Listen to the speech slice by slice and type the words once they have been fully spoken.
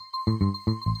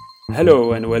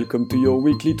Hello and welcome to your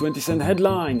weekly 20-cent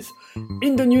headlines.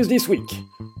 In the news this week,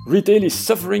 retail is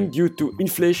suffering due to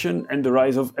inflation and the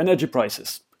rise of energy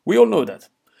prices. We all know that.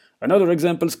 Another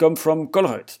examples come from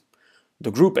Colruyt.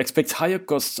 The group expects higher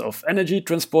costs of energy,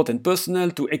 transport and personnel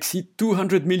to exceed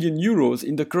 200 million euros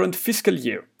in the current fiscal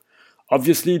year.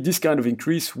 Obviously, this kind of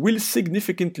increase will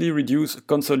significantly reduce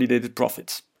consolidated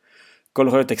profits.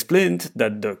 Colruyt explained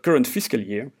that the current fiscal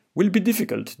year will be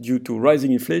difficult due to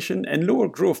rising inflation and lower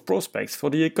growth prospects for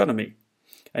the economy.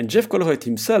 And Jeff Colruyt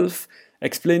himself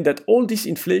explained that all this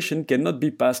inflation cannot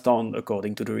be passed on,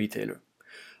 according to the retailer.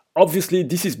 Obviously,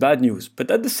 this is bad news, but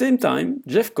at the same time,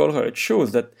 Jeff Colruyt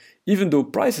shows that even though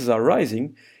prices are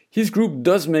rising, his group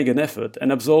does make an effort and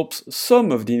absorbs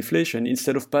some of the inflation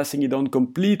instead of passing it on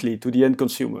completely to the end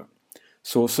consumer.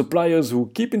 So suppliers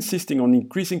who keep insisting on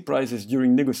increasing prices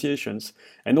during negotiations,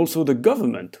 and also the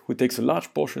government who takes a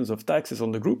large portion of taxes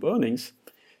on the group earnings,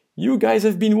 you guys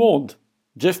have been warned.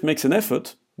 Jeff makes an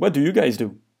effort. What do you guys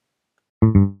do?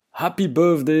 Happy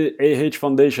birthday, AH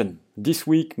Foundation! This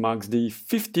week marks the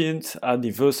 15th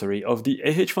anniversary of the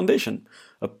AH Foundation,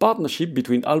 a partnership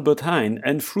between Albert Heijn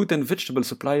and fruit and vegetable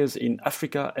suppliers in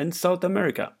Africa and South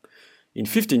America. In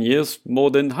 15 years,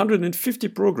 more than 150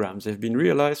 programs have been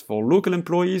realized for local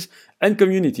employees and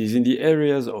communities in the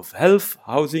areas of health,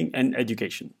 housing and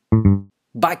education.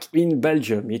 Back in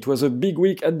Belgium, it was a big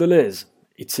week at Delhaize.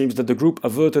 It seems that the group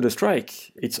averted a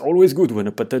strike. It's always good when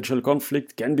a potential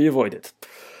conflict can be avoided.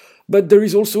 But there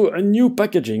is also a new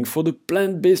packaging for the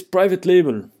plant-based private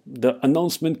label. The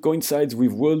announcement coincides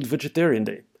with World Vegetarian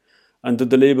Day. Under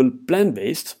the label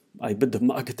plant-based, I bet the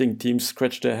marketing team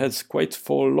scratched their heads quite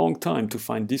for a long time to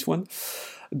find this one,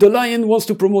 the Lion wants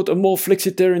to promote a more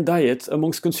flexitarian diet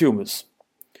amongst consumers.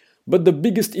 But the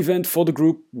biggest event for the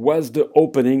group was the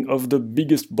opening of the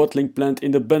biggest bottling plant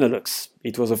in the Benelux.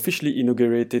 It was officially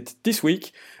inaugurated this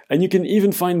week, and you can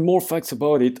even find more facts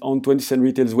about it on 20 Cent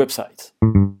Retail's website.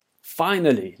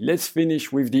 Finally, let's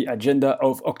finish with the agenda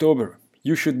of October.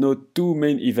 You should know two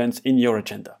main events in your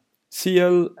agenda: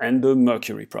 CL and the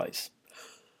Mercury Prize.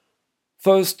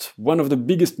 First, one of the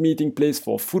biggest meeting places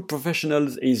for food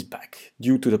professionals is back.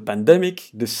 Due to the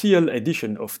pandemic, the CL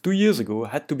edition of 2 years ago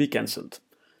had to be cancelled.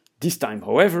 This time,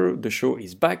 however, the show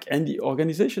is back and the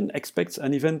organization expects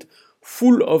an event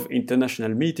full of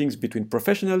international meetings between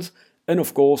professionals and,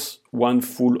 of course, one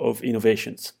full of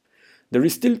innovations. There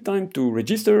is still time to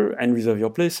register and reserve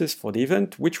your places for the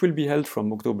event, which will be held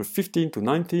from October 15 to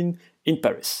 19 in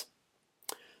Paris.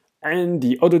 And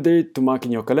the other date to mark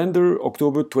in your calendar,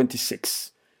 October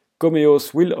 26.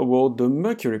 Comeos will award the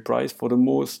Mercury Prize for the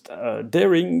most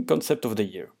daring concept of the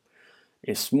year.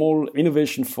 A small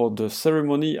innovation for the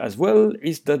ceremony as well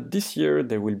is that this year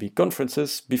there will be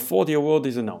conferences before the award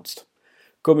is announced.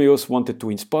 Comeos wanted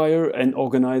to inspire and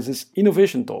organizes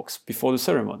innovation talks before the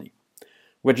ceremony.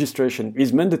 Registration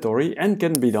is mandatory and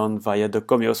can be done via the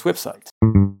Comeos website.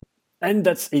 And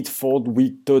that's it for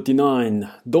week 39.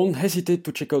 Don't hesitate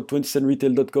to check out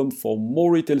 20centretail.com for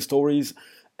more retail stories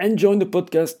and join the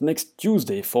podcast next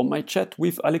Tuesday for my chat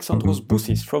with Alexandros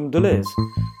Boussis from Delhaize.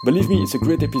 Believe me, it's a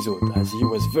great episode as he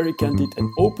was very candid and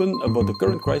open about the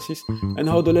current crisis and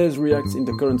how Delhaize reacts in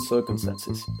the current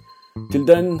circumstances. Till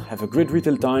then, have a great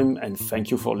retail time and thank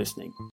you for listening.